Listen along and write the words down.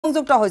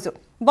সংযুক্ত হৈছো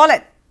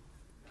বলেন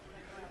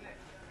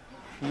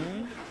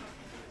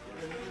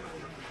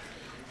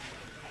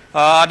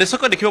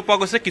দেশক দেখিব পোৱা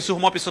গৈছে কিছু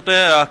সময় পিছতে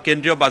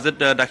কেন্দ্ৰীয় বাজেট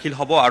দাখিল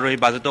হ'ব আৰু এই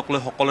বাজেটক লৈ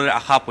সকলোৰে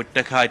আশা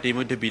প্ৰত্যাশা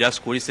ইতিমধ্যে বিৰাজ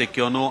কৰিছে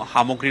কিয়নো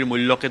সামগ্ৰীৰ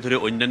মূল্যকে ধৰি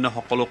অন্যান্য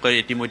সকলোকে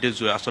ইতিমধ্যে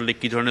আচলতে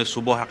কি ধৰণে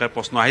চুব হাকে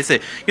প্ৰশ্ন আহিছে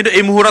কিন্তু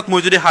এই মুহূৰ্তত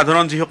মই যদি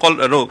সাধাৰণ যিসকল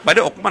লোক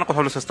বাইদেউ অকণমান কথা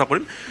ক'বলৈ চেষ্টা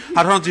কৰিম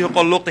সাধাৰণ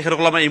যিসকল লোক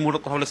তেখেতসকলে মই এই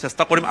মুহূৰ্তত কথা ক'বলৈ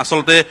চেষ্টা কৰিম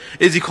আচলতে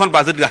এই যিখন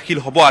বাজেট দাখিল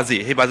হ'ব আজি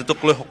সেই বাজেটক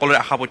লৈ সকলোৰে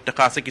আশা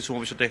প্ৰত্যাশা আছে কিছু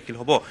সময় পিছতে দাখিল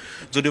হ'ব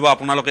যদিও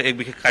আপোনালোকে এক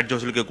বিশেষ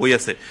কাৰ্যসূচীলৈকে গৈ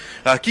আছে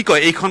কি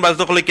কয় এইখন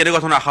বাজেটক লৈ কেনেকুৱা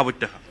ধৰণৰ আশা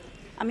প্ৰত্যাশা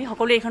আমি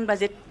সকলোৱে এইখন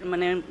বাজেট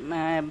মানে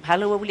ভাল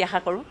হ'ব বুলি আশা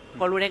কৰোঁ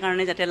সকলোৰে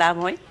কাৰণে যাতে লাভ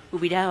হয়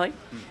সুবিধা হয়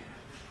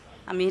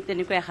আমি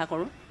তেনেকৈ আশা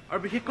কৰোঁ আৰু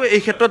বিশেষকৈ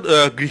এই ক্ষেত্ৰত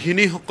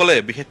গৃহিণীসকলে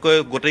বিশেষকৈ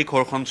গোটেই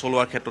ঘৰখন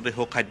চলোৱাৰ ক্ষেত্ৰতে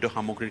হওক খাদ্য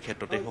সামগ্ৰীৰ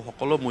ক্ষেত্ৰতে হওক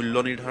সকলো মূল্য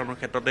নিৰ্ধাৰণৰ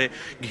ক্ষেত্ৰতে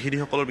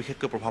গৃহিণীসকলৰ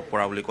বিশেষকৈ প্ৰভাৱ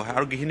পৰা বুলি কোৱা হয়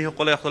আৰু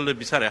গৃহিণীসকলে আচলতে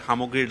বিচাৰে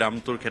সামগ্ৰীৰ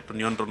দামটোৰ ক্ষেত্ৰত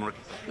নিয়ন্ত্ৰণৰ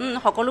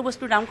সকলো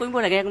বস্তুৰ দাম কমিব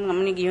লাগে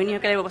মানে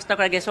গৃহিণীসকলে ব্যৱস্থা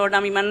কৰা গেছৰ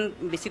দাম ইমান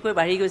বেছিকৈ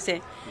বাঢ়ি গৈছে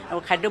আৰু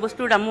খাদ্য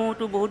বস্তুৰ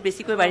দামোতো বহুত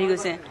বেছিকৈ বাঢ়ি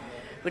গৈছে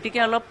গতিকে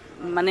অলপ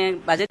মানে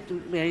বাজেট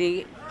হেৰি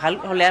ভাল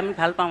হ'লে আমি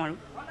ভাল পাম আৰু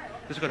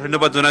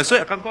ধন্যবাদ জনাইছোঁ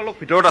একাংশ অলপ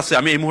ভিতৰত আছে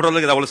আমি এই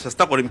মুহূৰ্তলৈকে যাবলৈ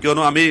চেষ্টা কৰিম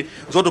কিয়নো আমি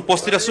য'ত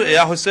উপস্থিত আছোঁ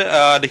এয়া হৈছে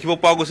দেখিব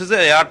পোৱা গৈছে যে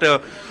ইয়াত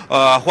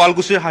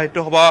শুৱালকুছিৰ সাহিত্য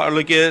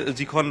সভালৈকে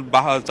যিখন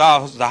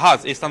জাহাজ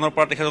এই স্থানৰ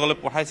পৰা তেখেতসকলে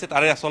পঠাইছে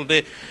তাৰে আচলতে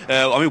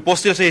আমি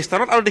উপস্থিত আছোঁ এই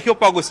স্থানত আৰু দেখিব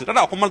পোৱা গৈছে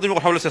দাদা অকণমান যদি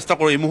কথা ক'বলৈ চেষ্টা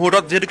কৰোঁ এই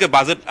মুহূৰ্তত যিহেতুকে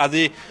বাজেট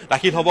আজি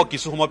দাখিল হ'ব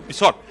কিছু সময়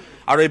পিছত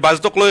আৰু এই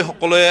বাজেটক লৈ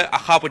সকলোৱে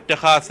আশা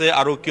প্ৰত্যাশা আছে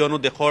আৰু কিয়নো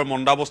দেশৰ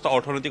মন্দাৱস্থা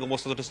অৰ্থনৈতিক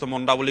অৱস্থা যথেষ্ট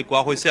মন্দা বুলি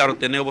কোৱা হৈছে আৰু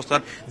তেনে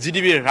অৱস্থাত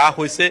GDP হ্ৰাস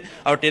হৈছে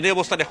আৰু তেনে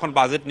অৱস্থাত এখন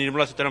বাজেট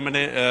নিৰ্মলা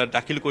সীতাৰমণে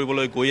দাখিল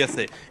কৰিবলৈ গৈ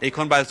আছে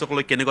এইখন বাজেটক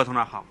লৈ কেনেকুৱা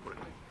ধৰণৰ আশা কৰে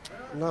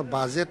না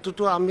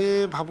বাজেটটোতো আমি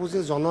ভাবোঁ যে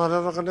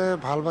জনসাধাৰণৰ কাৰণে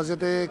ভাল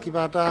বাজেটে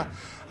কিবা এটা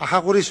আশা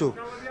কৰিছোঁ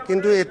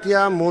কিন্তু এতিয়া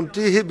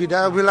মন্ত্ৰী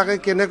বিধায়কবিলাকে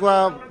কেনেকুৱা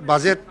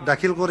বাজেট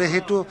দাখিল কৰে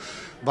সেইটো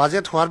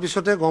বাজেট হোৱাৰ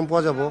পিছতে গম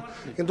পোৱা যাব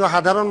কিন্তু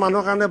সাধাৰণ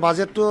মানুহৰ কাৰণে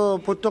বাজেটটো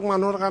প্ৰত্যেক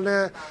মানুহৰ কাৰণে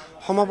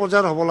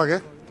সমপৰ্যায়ৰ হ'ব লাগে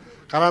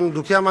কাৰণ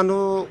দুখীয়া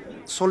মানুহ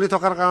চলি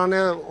থকাৰ কাৰণে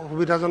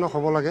সুবিধাজনক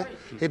হ'ব লাগে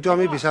সেইটো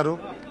আমি বিচাৰোঁ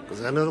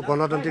যেনে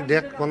গণতান্ত্ৰিক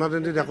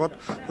দেশত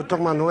প্ৰত্যেক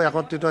মানুহ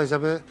একত্ৰিত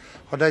হিচাপে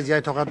সদায়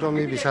জীয়াই থকাটো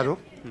আমি বিচাৰোঁ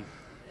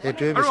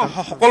সেইটোৱে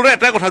সকলোৰে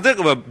এটাই কথা যে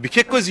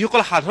বিশেষকৈ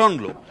যিসকল সাধাৰণ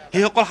লোক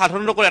সেইসকল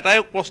সাধাৰণ লোকৰ এটাই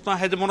প্ৰশ্ন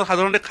আহে যে মনত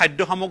সাধাৰণতে খাদ্য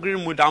সামগ্ৰীৰ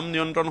দাম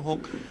নিয়ন্ত্ৰণ হওক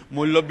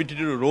মূল্য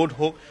বৃদ্ধিৰ ৰোধ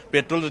হওক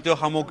পেট্ৰলজাতীয়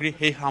সামগ্ৰী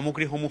সেই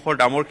সামগ্ৰীসমূহৰ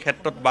দামৰ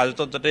ক্ষেত্ৰত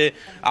বাজেটত যাতে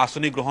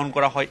আঁচনি গ্ৰহণ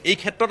কৰা হয় এই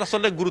ক্ষেত্ৰত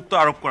আচলতে গুৰুত্ব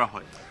আৰোপ কৰা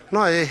হয়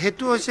নহয়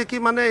সেইটো হৈছে কি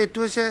মানে এইটো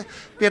হৈছে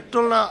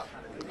পেট্ৰল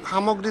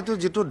সামগ্ৰীটো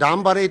যিটো দাম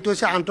বাঢ়ে এইটো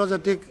হৈছে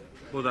আন্তৰ্জাতিক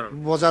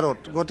বজাৰত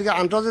গতিকে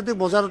আন্তৰ্জাতিক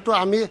বজাৰতো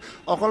আমি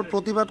অকল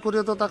প্ৰতিবাদ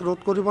কৰিতো তাক ৰোধ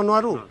কৰিব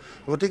নোৱাৰোঁ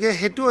গতিকে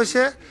সেইটো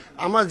হৈছে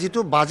আমাৰ যিটো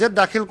বাজেট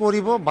দাখিল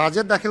কৰিব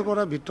বাজেট দাখিল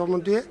কৰা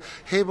বিত্তমন্ত্ৰীয়ে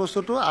সেই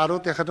বস্তুটো আৰু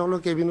তেখেতসকলৰ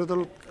কেবিনেটত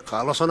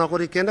আলোচনা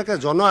কৰি কেনেকৈ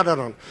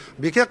জনসাধাৰণ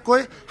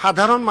বিশেষকৈ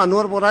সাধাৰণ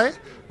মানুহৰ পৰাই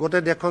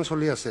গোটেই দেশখন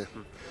চলি আছে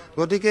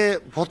গতিকে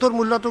ভোটৰ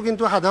মূল্যটো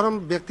কিন্তু সাধাৰণ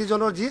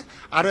ব্যক্তিজনৰ যি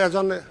আৰু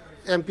এজন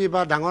MP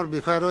বা ডাঙৰ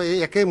বিষয়াৰো এই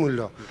একেই মূল্য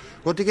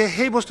গতিকে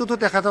সেই বস্তুটো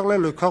তেখেতসকলে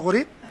লক্ষ্য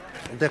কৰি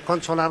দেশখন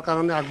চলাৰ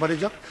কাৰণে আগবাঢ়ি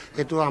যাওক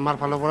এইটো আমাৰ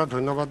ফালৰ পৰা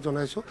ধন্যবাদ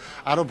জনাইছোঁ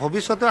আৰু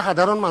ভৱিষ্যতে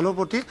সাধাৰণ মানুহৰ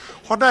প্ৰতি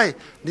সদায়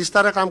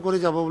নিষ্ঠাৰে কাম কৰি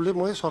যাব বুলি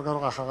মই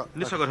চৰকাৰক আশা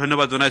নিশ্চয়কৈ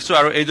ধন্যবাদ জনাইছোঁ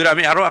আৰু এইদৰে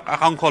আমি আৰু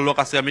আকাংক্ষ লোক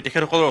আছে আমি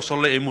তেখেতসকলৰ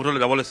ওচৰলৈ এই মুহূৰ্তলৈ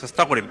যাবলৈ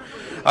চেষ্টা কৰিম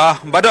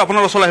বাইদেউ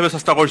আপোনাৰ ওচৰলৈ আহিব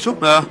চেষ্টা কৰিছোঁ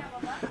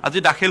আজি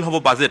দাখিল হ'ব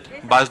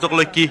বাজেটক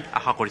লৈ কি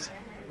আশা কৰিছে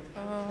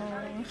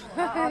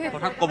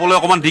কথা ক'বলৈ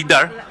অকণমান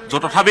দিগদাৰ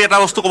তথাপি এটা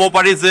বস্তু ক'ব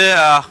পাৰি যে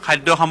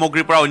খাদ্য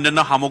সামগ্ৰীৰ পৰা অন্যান্য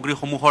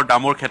সামগ্ৰীসমূহৰ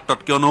দামৰ ক্ষেত্ৰত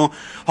কিয়নো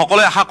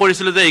সকলোৱে আশা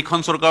কৰিছিলে যে এইখন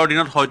চৰকাৰৰ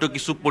দিনত হয়তো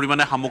কিছু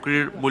পৰিমাণে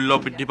সামগ্ৰীৰ মূল্য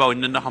বৃদ্ধি বা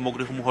অন্যান্য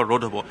সামগ্ৰীসমূহৰ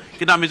ৰোধ হ'ব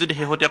কিন্তু আমি যদি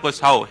শেহতীয়াকৈ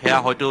চাওঁ সেয়া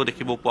হয়তো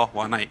দেখিব পোৱা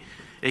হোৱা নাই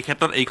এই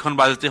ক্ষেত্ৰত এইখন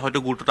বাজেটে হয়তো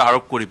গুৰুত্ব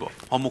আৰোপ কৰিব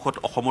সন্মুখত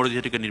অসমৰ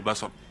যিহেতুকে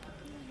নিৰ্বাচন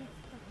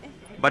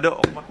বাইদেউ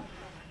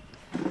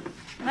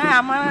নাই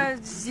আমাৰ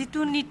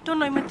যিটো নিত্য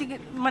নৈমিত্তিক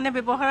মানে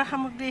ব্যৱহাৰৰ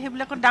সামগ্ৰী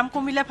সেইবিলাকৰ দাম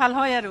কমিলে ভাল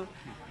হয় আৰু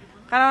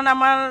কাৰণ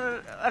আমাৰ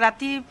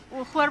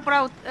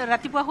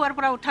ৰাতিপুৱা শোৱাৰ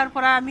পৰা উঠাৰ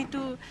পৰা আমিতো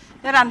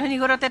ৰান্ধনি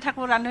ঘৰতে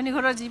থাকোঁ ৰান্ধনি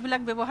ঘৰৰ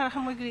যিবিলাক ব্যৱহাৰ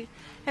সামগ্ৰী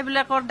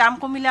সেইবিলাকৰ দাম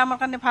কমিলে আমাৰ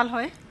কাৰণে ভাল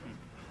হয়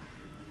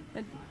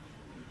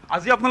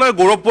আজি আপোনালোকে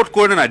গৌৰৱবোধ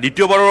কৰে নাই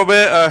দ্বিতীয়বাৰৰ বাবে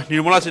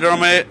নিৰ্মলা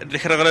সীতাৰমণে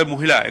তেখেতসকলে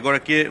মহিলা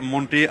এগৰাকী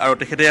মন্ত্ৰী আৰু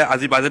তেখেতে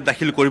আজি বাজেট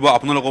দাখিল কৰিব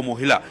আপোনালোকৰ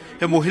মহিলা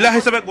সেই মহিলা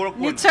হিচাপে গৌৰৱ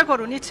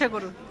নিশ্চয়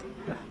কৰোঁ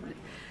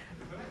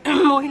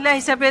মহিলা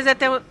হিচাপে যে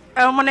তেওঁ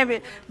মানে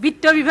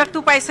বিত্ত বিভাগটো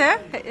পাইছে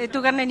এইটো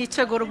কাৰণে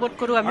নিশ্চয় গৌৰৱবোধ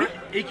কৰোঁ আমি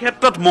এই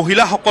ক্ষেত্ৰত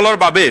মহিলাসকলৰ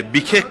বাবে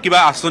বিশেষ কিবা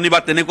আঁচনি বা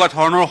তেনেকুৱা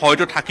ধৰণৰ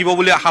হয়তো থাকিব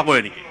বুলি আশা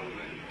কৰে নেকি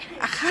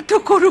আশাটো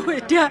কৰোঁ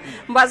এতিয়া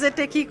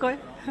বাজেটে কি কয়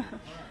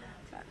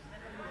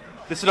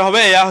নিশ্চিতভাৱে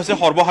এয়া হৈছে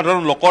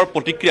সৰ্বসাধাৰণ লোকৰ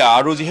প্ৰতিক্ৰিয়া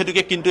আৰু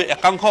যিহেতুকে কিন্তু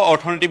একাংশ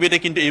অৰ্থনীতিবিদে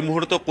কিন্তু এই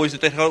মুহূৰ্তত কৈছে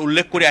তেখেতৰ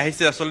উল্লেখ কৰি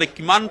আহিছে আচলতে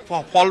কিমান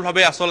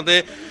সফলভাৱে আচলতে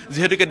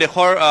যিহেতুকে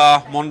দেশৰ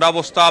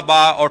মন্দাৱস্থা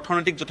বা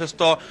অৰ্থনৈতিক যথেষ্ট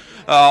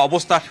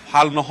অৱস্থা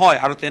ভাল নহয়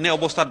আৰু তেনে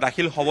অৱস্থাত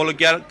দাখিল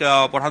হ'বলগীয়া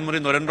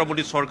প্ৰধানমন্ত্ৰী নৰেন্দ্ৰ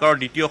মোদী চৰকাৰৰ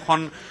দ্বিতীয়খন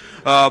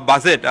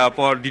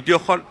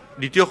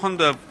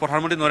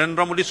প্ৰধানমন্ত্ৰী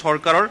নৰেন্দ্ৰ মোদী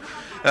চৰকাৰৰ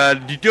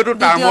দ্বিতীয়টো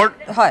টাৰ্মৰ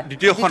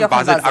দ্বিতীয়খন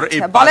বাজেট আৰু এই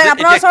বলেন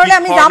আপোনাৰ ওচৰলৈ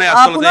আমি যাম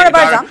পুনৰ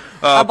এবাৰ যাম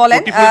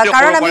বলেন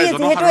কাৰণ আমি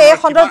যেহেতু এই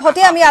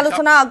সন্দৰ্ভতে আমি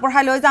আলোচনা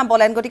আগবঢ়াই লৈ যাম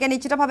বলেন গতিকে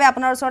নিশ্চিতভাৱে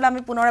আপোনাৰ ওচৰলৈ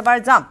আমি পুনৰ এবাৰ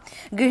যাম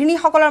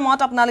গৃহিণীসকলৰ মত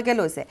আপোনালোকে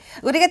লৈছে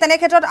গতিকে তেনে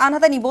ক্ষেত্ৰত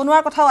আনহাতে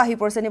নিবনুৱাৰ কথাও আহি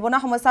পৰিছে নিবনুৱা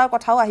সমস্যাৰ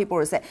কথাও আহি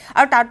পৰিছে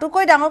আৰু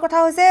তাতোকৈ ডাঙৰ কথা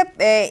হৈছে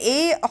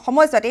এই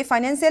সময়ছোৱাত এই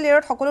ফাইনেন্সিয়েল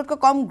ইয়েৰত সকলোতকৈ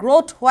কম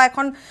গ্ৰোথ হোৱা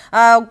এখন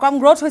কম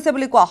গ্ৰোথ হৈছে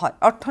বুলি কোৱা হয়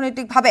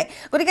অৰ্থনৈতিকভাৱে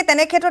গতিকে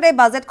তেনে ক্ষেত্ৰত এই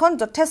বাজেটখন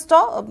যথেষ্ট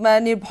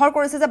নিৰ্ভৰ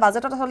কৰিছে যে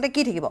বাজেটত আচলতে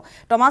কি থাকিব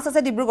টমাছ আছে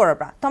ডিব্ৰুগড়ৰ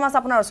পৰা টমাছ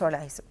আপোনাৰ ওচৰলৈ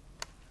আহিছোঁ